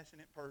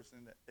compassionate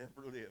person that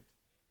ever lived?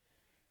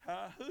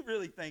 Who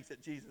really thinks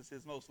that Jesus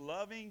is most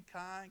loving,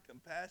 kind,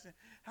 compassionate?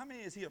 How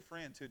many is he a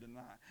friend to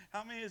tonight?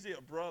 How many is he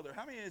a brother?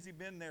 How many has he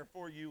been there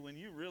for you when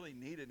you really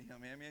needed him?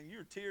 I mean,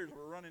 your tears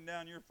were running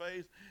down your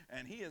face,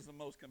 and he is the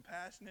most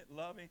compassionate,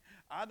 loving.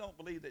 I don't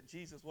believe that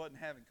Jesus wasn't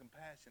having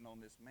compassion on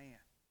this man.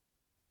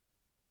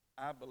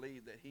 I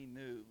believe that he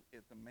knew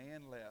if the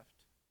man left,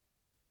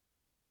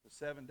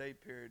 the 7-day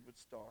period would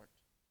start,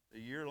 the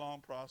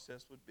year-long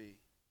process would be,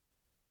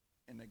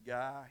 and the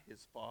guy,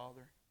 his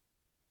father,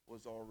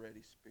 was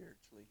already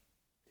spiritually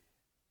dead.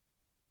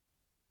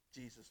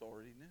 Jesus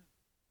already knew.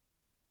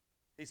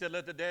 He said,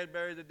 let the dead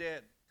bury the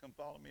dead. Come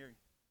follow me.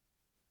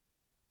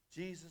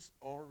 Jesus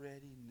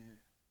already knew.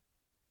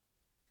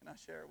 Can I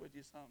share with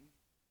you something?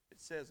 It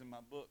says in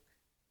my book,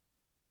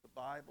 the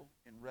Bible,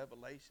 in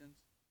Revelations,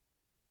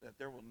 that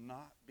there will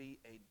not be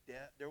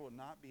there will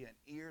not be an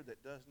ear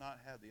that does not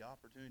have the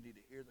opportunity to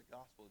hear the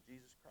gospel of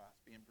Jesus Christ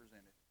being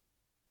presented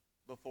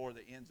before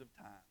the ends of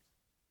times.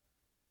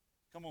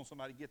 Come on,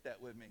 somebody, get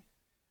that with me.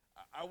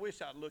 I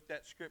wish I'd looked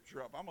that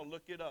scripture up. I'm going to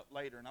look it up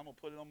later, and I'm going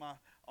to put it on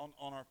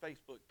our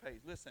Facebook page.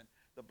 Listen,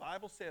 the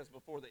Bible says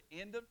before the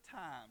end of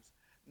times,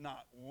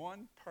 not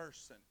one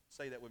person,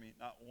 say that with me,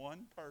 not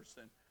one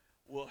person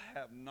will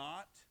have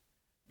not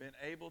been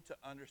able to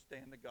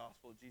understand the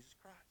gospel of Jesus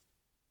Christ.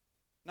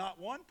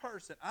 Not one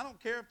person. I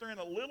don't care if they're in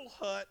a little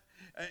hut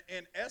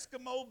in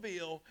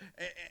Eskimo-ville,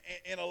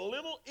 in a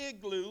little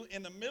igloo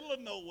in the middle of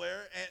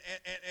nowhere,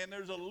 and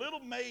there's a little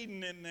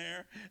maiden in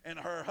there, and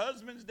her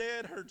husband's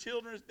dead, her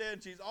children's dead,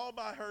 and she's all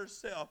by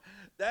herself.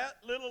 That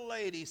little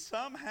lady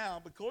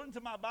somehow, according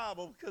to my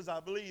Bible, because I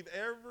believe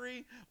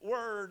every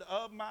word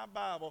of my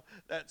Bible,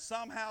 that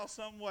somehow,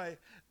 some way,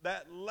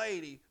 that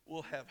lady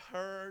will have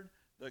heard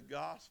the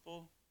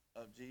gospel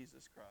of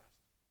Jesus Christ.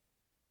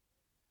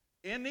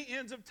 In the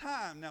ends of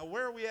time. Now,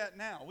 where are we at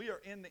now? We are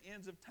in the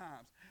ends of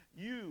times.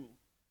 You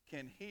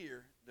can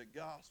hear the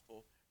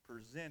gospel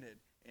presented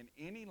in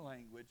any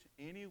language,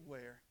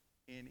 anywhere,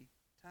 anytime.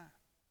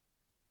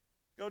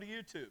 Go to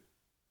YouTube.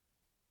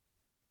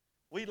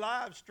 We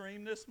live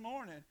streamed this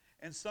morning,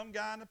 and some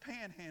guy in the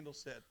Panhandle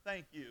said,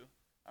 thank you.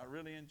 I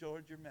really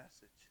enjoyed your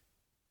message.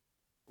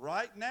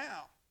 Right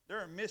now, there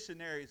are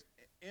missionaries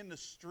in the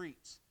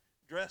streets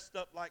dressed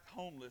up like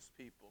homeless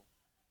people,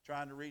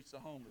 trying to reach the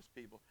homeless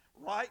people.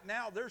 Right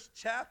now, there's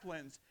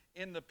chaplains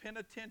in the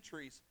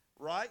penitentiaries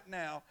right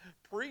now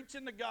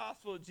preaching the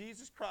gospel of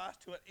Jesus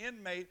Christ to an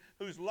inmate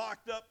who's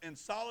locked up in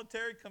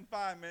solitary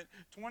confinement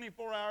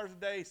 24 hours a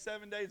day,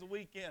 7 days a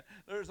weekend.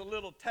 There's a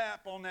little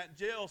tap on that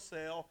jail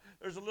cell.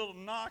 There's a little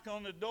knock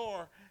on the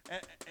door,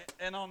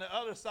 and on the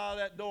other side of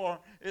that door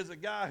is a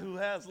guy who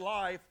has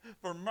life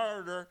for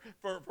murder,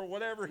 for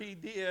whatever he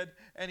did,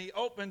 and he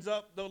opens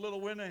up the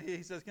little window.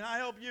 He says, can I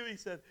help you? He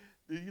said,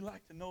 do you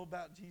like to know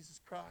about Jesus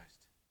Christ?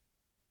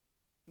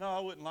 No, I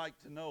wouldn't like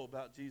to know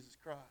about Jesus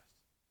Christ.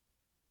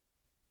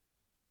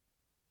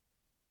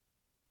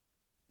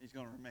 He's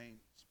going to remain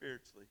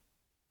spiritually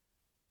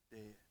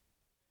dead.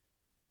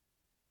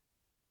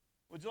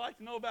 Would you like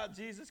to know about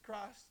Jesus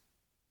Christ?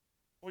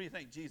 What do you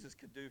think Jesus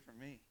could do for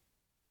me?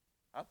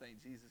 I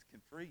think Jesus can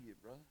free you,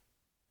 brother.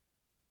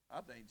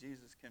 I think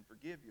Jesus can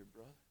forgive you,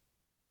 brother.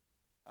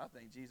 I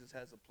think Jesus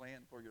has a plan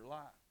for your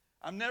life.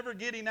 I'm never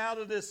getting out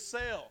of this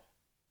cell.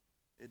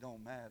 It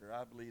don't matter.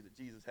 I believe that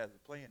Jesus has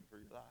a plan for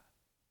your life.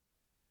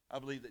 I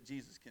believe that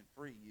Jesus can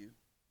free you.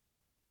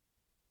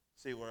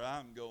 See, where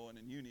I'm going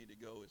and you need to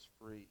go is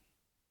free.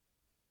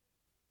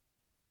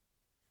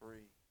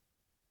 Free.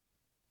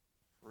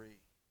 Free.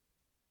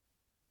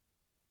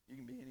 You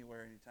can be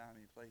anywhere, anytime,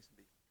 any place and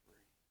be free.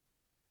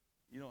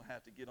 You don't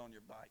have to get on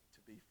your bike to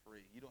be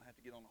free. You don't have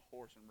to get on a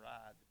horse and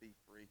ride to be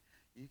free.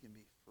 You can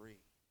be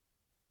free.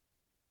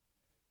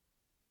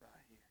 Right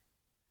here.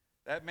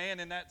 That man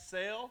in that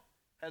cell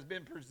has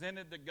been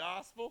presented the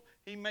gospel.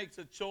 He makes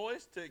a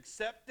choice to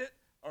accept it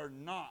or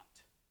not.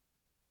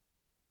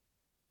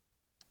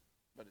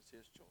 But it's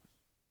his choice.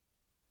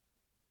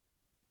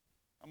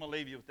 I'm going to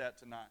leave you with that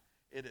tonight.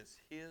 It is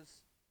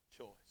his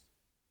choice.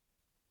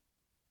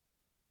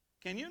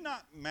 Can you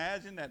not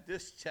imagine that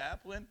this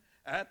chaplain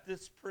at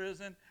this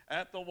prison,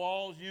 at the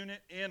Walls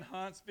unit in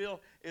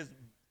Huntsville, is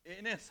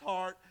in his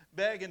heart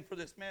begging for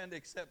this man to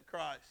accept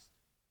Christ?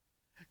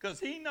 Because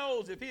he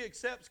knows if he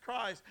accepts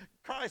Christ,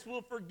 Christ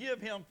will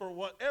forgive him for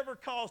whatever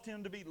caused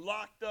him to be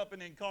locked up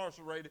and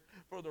incarcerated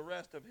for the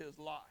rest of his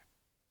life.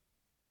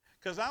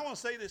 Because I want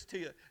to say this to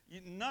you,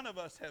 none of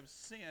us have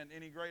sinned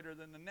any greater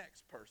than the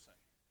next person.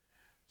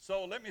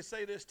 So let me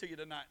say this to you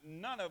tonight.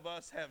 None of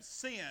us have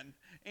sinned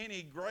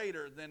any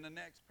greater than the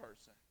next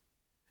person.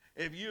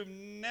 If you've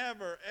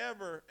never,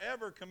 ever,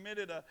 ever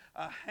committed a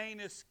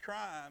heinous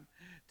crime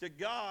to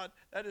God,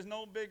 that is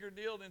no bigger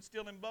deal than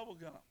stealing bubble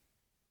gum.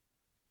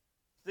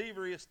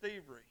 Thievery is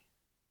thievery.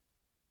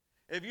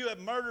 If you have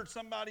murdered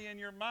somebody in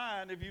your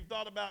mind, if you've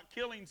thought about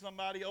killing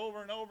somebody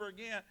over and over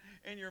again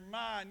in your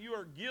mind, you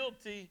are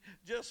guilty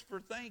just for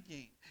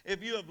thinking.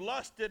 If you have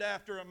lusted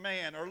after a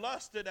man or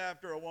lusted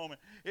after a woman,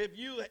 if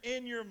you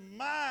in your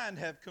mind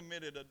have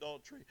committed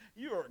adultery,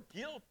 you are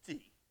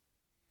guilty.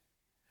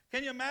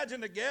 Can you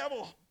imagine the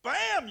gavel?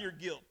 Bam, you're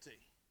guilty.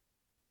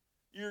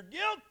 You're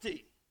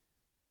guilty.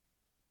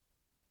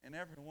 And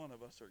every one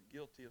of us are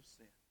guilty of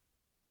sin.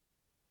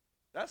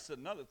 That's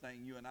another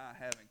thing you and I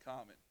have in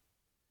common.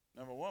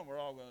 Number one, we're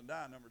all going to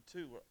die. Number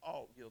two, we're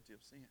all guilty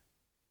of sin.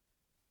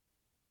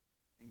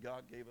 And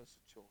God gave us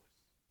a choice.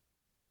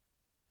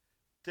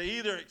 To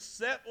either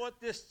accept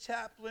what this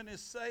chaplain is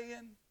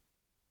saying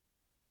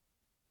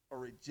or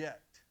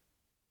reject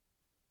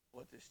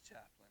what this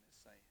chaplain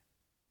is saying.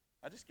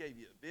 I just gave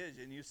you a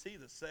vision. You see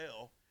the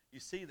cell. You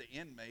see the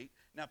inmate.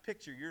 Now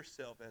picture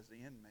yourself as the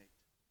inmate.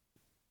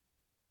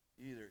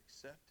 You either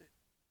accept it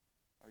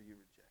or you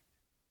reject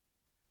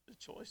it. The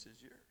choice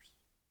is yours.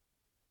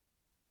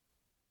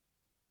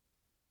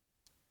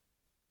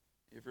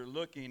 If you're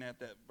looking at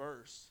that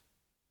verse,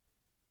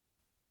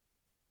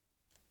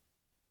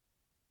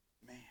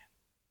 man,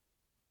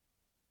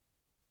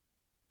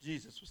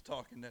 Jesus was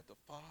talking that the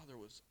Father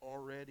was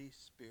already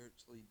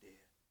spiritually dead.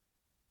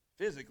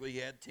 Physically, he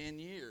had 10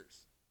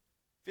 years,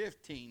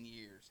 15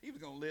 years. He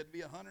was going to live to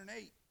be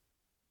 108.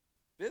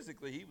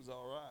 Physically, he was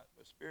all right,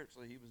 but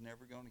spiritually, he was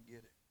never going to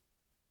get it.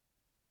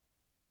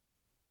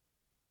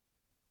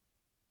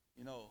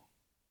 You know,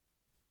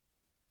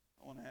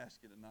 I want to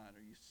ask you tonight,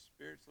 are you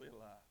spiritually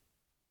alive?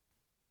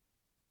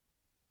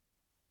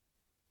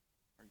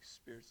 Are you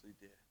spiritually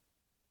dead?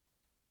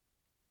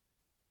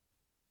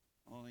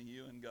 Only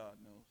you and God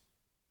knows.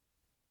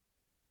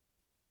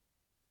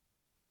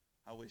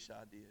 I wish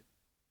I did.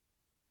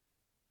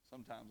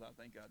 Sometimes I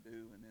think I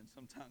do, and then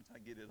sometimes I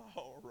get it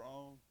all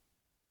wrong.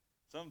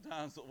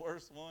 Sometimes the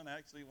worst one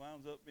actually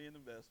winds up being the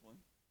best one.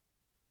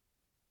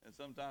 And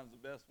sometimes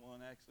the best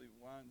one actually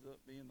winds up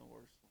being the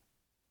worst one.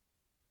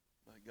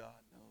 But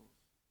God knows.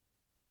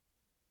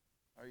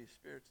 Are you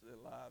spiritually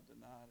alive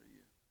tonight? Or are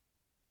you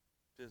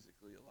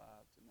physically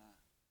alive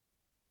tonight?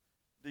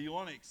 Do you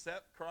want to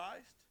accept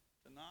Christ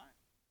tonight?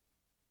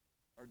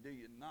 Or do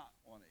you not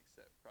want to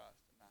accept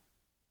Christ tonight?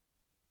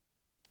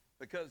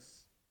 Because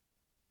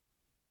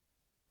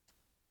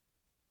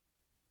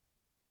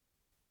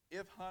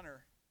if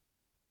Hunter,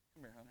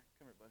 come here, Hunter.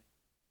 Come here, buddy.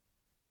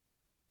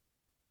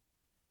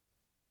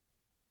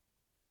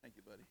 Thank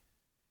you, buddy.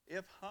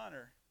 If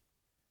Hunter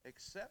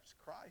accepts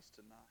Christ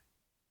tonight,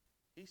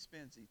 he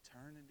spends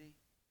eternity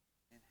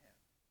in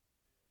heaven.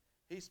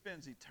 He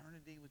spends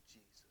eternity with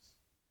Jesus,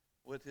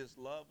 with his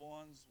loved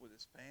ones, with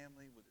his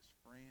family, with his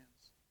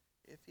friends.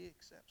 If he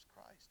accepts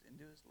Christ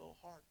into his little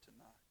heart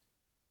tonight,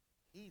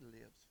 he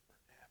lives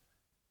forever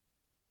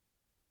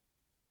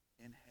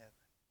in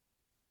heaven.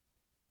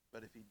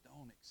 But if he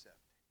don't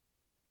accept it,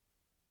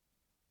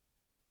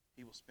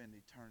 he will spend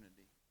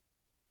eternity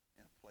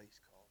in a place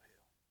called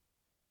hell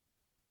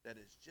that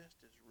is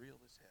just as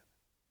real as heaven.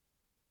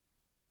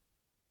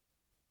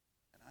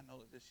 And I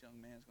know that this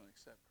young man is going to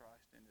accept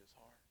Christ into his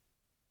heart.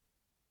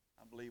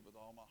 I believe with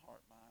all my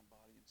heart, mind,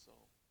 body, and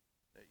soul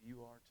that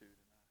you are too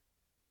tonight.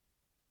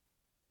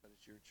 But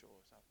it's your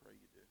choice. I pray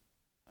you do.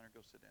 Hunter, go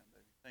sit down,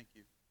 baby. Thank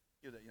you.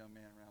 Give that young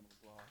man a round of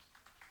applause.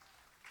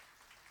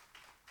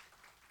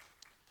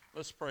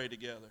 Let's pray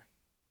together.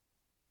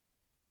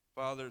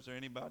 Father, is there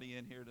anybody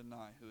in here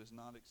tonight who has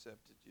not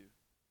accepted you?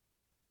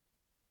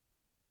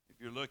 If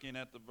you're looking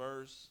at the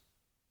verse,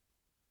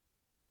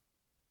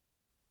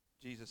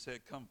 Jesus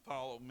said, come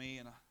follow me,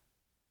 and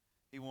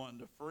he wanted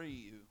to free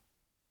you.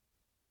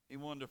 He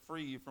wanted to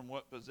free you from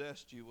what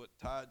possessed you, what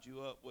tied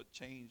you up, what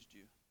changed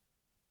you.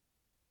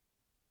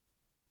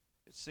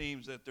 It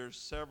seems that there's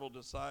several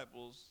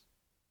disciples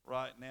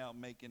right now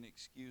making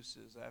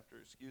excuses after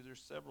excuse.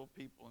 There's several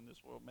people in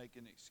this world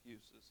making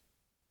excuses.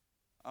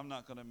 I'm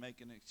not going to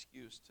make an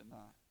excuse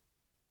tonight.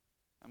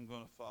 I'm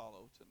going to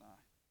follow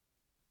tonight.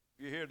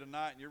 If you're here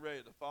tonight and you're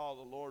ready to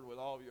follow the Lord with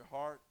all of your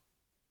heart,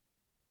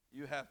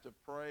 you have to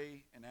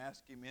pray and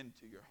ask him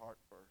into your heart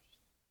first.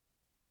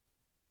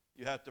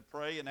 You have to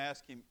pray and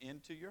ask him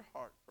into your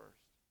heart first.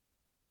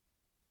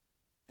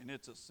 And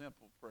it's a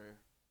simple prayer.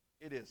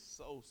 It is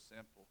so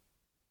simple.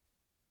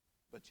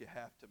 But you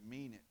have to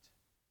mean it.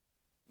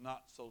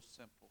 Not so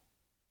simple.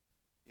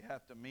 You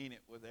have to mean it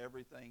with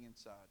everything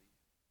inside of you.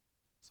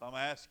 So I'm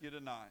going to ask you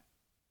tonight,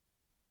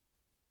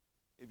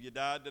 if you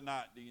died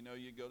tonight, do you know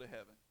you'd go to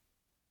heaven?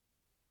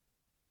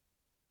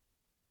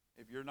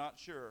 If you're not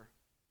sure,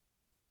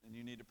 then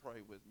you need to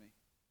pray with me.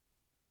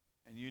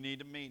 And you need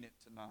to mean it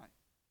tonight.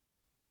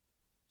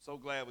 So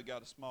glad we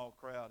got a small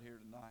crowd here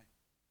tonight.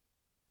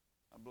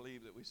 I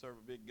believe that we serve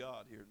a big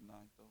God here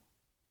tonight, though.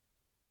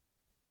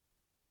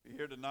 If you're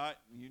here tonight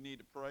and you need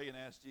to pray and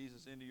ask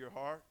Jesus into your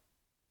heart,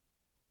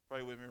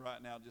 pray with me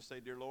right now. Just say,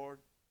 dear Lord,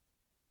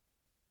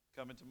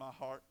 come into my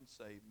heart and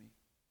save me.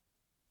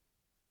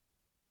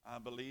 I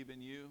believe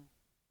in you,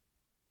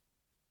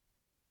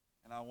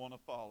 and I want to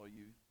follow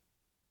you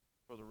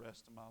for the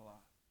rest of my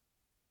life.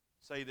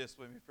 Say this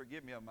with me.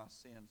 Forgive me of my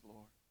sins,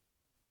 Lord,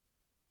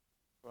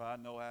 for I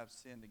know I have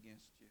sinned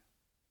against you.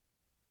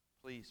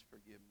 Please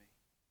forgive me.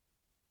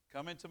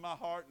 Come into my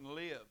heart and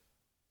live.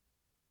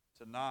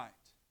 Tonight,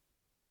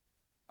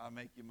 I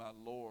make you my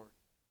Lord,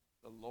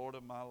 the Lord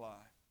of my life.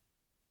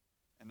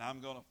 And I'm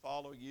going to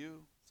follow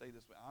you. say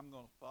this way, I'm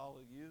going to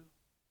follow you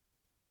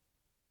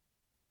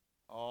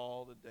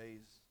all the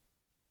days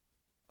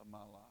of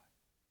my life.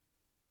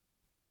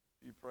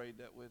 You prayed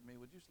that with me.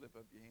 Would you slip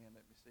up your hand?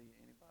 Let me see.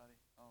 Anybody?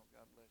 Oh,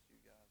 God bless you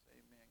guys.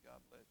 Amen.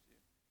 God bless you.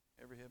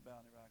 Every head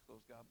bowed and every eye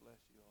closed. God bless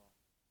you all.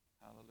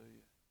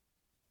 Hallelujah.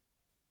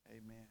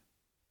 Amen.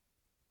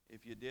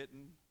 If you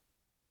didn't,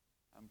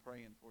 I'm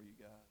praying for you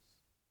guys.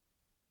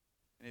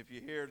 And if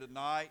you're here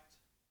tonight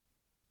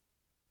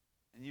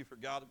and you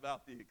forgot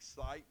about the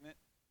excitement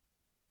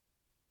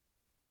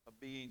of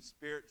being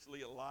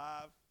spiritually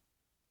alive,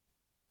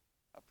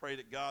 I pray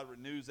that God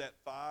renews that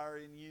fire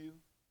in you,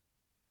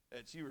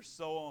 that you are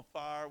so on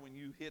fire when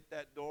you hit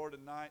that door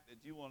tonight that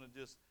you want to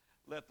just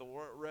let the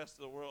rest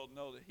of the world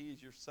know that He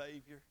is your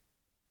Savior.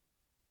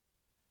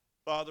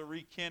 Father,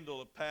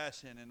 rekindle a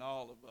passion in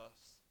all of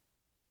us.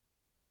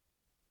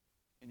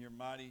 In your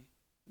mighty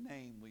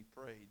name we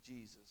pray,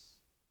 Jesus.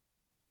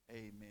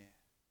 Amen.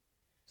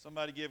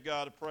 Somebody give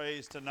God a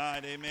praise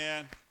tonight.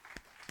 Amen.